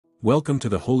Welcome to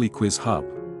the Holy Quiz Hub.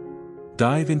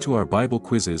 Dive into our Bible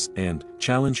quizzes and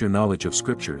challenge your knowledge of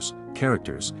scriptures,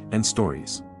 characters, and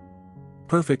stories.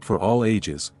 Perfect for all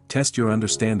ages, test your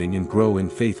understanding and grow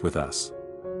in faith with us.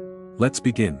 Let's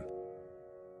begin.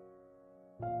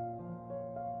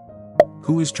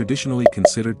 Who is traditionally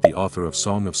considered the author of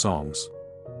Song of Songs?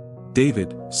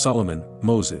 David, Solomon,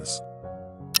 Moses.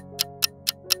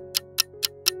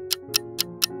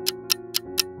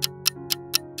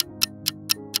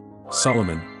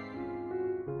 Solomon.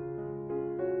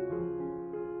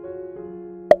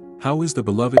 How is the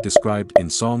beloved described in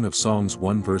Song of Songs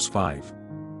 1 verse 5?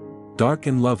 Dark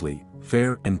and lovely,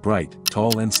 fair and bright,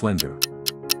 tall and slender.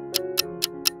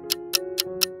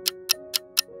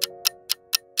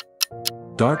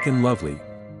 Dark and lovely.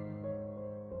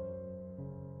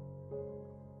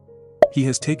 He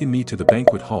has taken me to the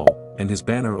banquet hall, and his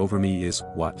banner over me is,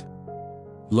 what?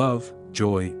 Love,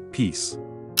 joy, peace.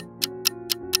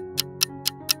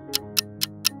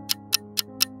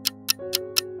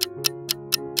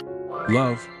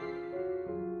 Love.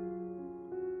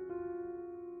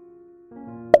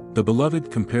 The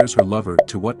beloved compares her lover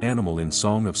to what animal in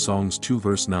Song of Songs 2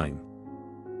 verse 9?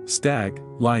 Stag,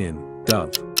 lion,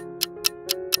 dove.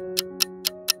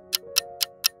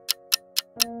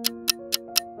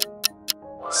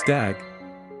 Stag.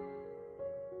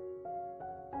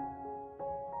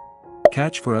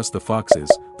 Catch for us the foxes,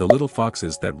 the little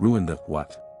foxes that ruin the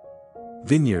what?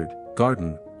 Vineyard,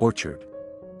 garden, orchard.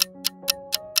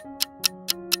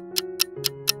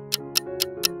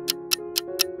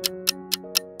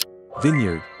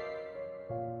 Vineyard.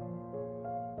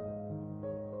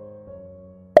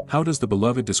 How does the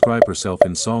beloved describe herself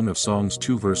in Song of Songs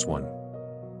 2 verse 1?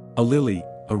 A lily,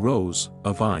 a rose,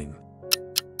 a vine.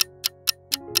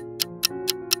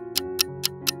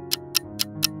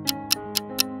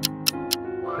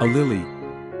 A lily.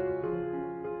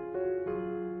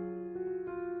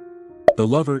 The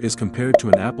lover is compared to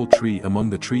an apple tree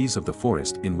among the trees of the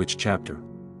forest in which chapter?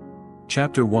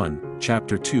 Chapter 1,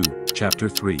 Chapter 2, Chapter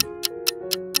 3.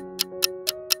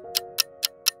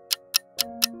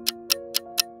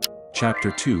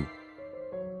 Chapter 2.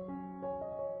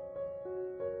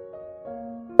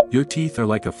 Your teeth are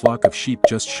like a flock of sheep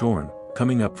just shorn,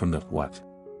 coming up from the what?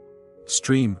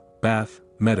 Stream, bath,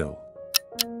 meadow.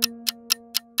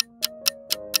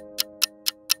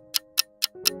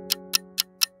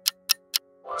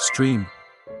 Stream.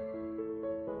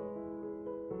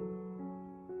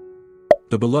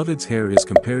 The beloved's hair is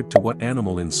compared to what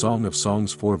animal in Song of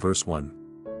Songs 4 verse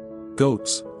 1?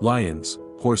 Goats, lions,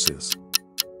 horses.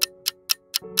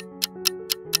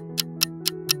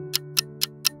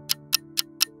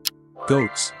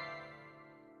 Goats.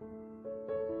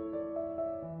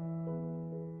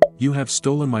 You have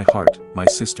stolen my heart, my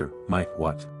sister, my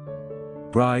what?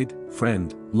 Bride,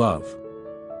 friend, love.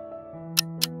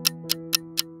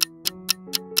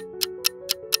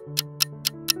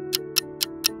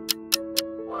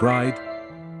 Bride.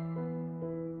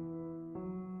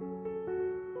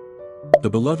 The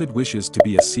beloved wishes to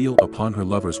be a seal upon her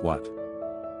lover's what?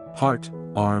 Heart,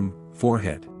 arm,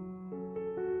 forehead.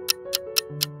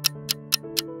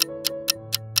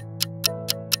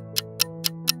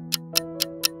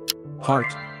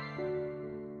 Heart.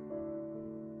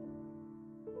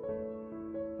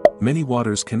 Many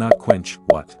waters cannot quench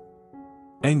what?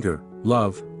 Anger,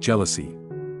 love, jealousy.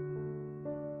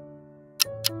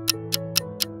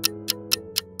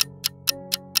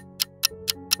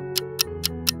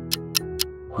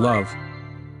 Love.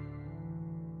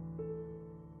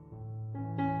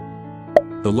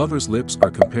 The lover's lips are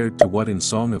compared to what in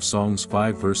Song of Songs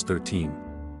 5 verse 13?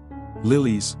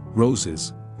 Lilies,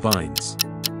 roses, vines.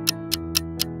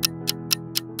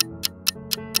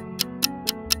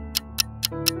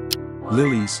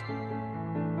 Lilies.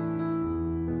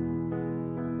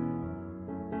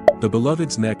 The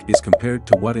beloved's neck is compared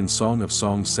to what in Song of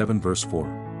Songs 7 verse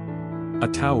 4? A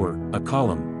tower, a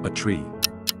column, a tree.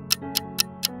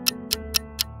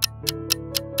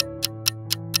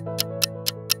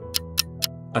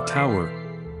 A tower.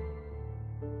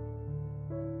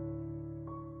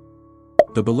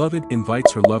 The beloved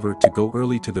invites her lover to go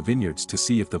early to the vineyards to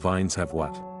see if the vines have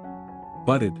what?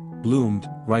 Budded, bloomed,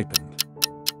 ripened.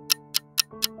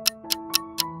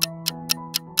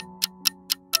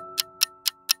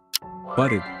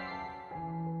 Budded.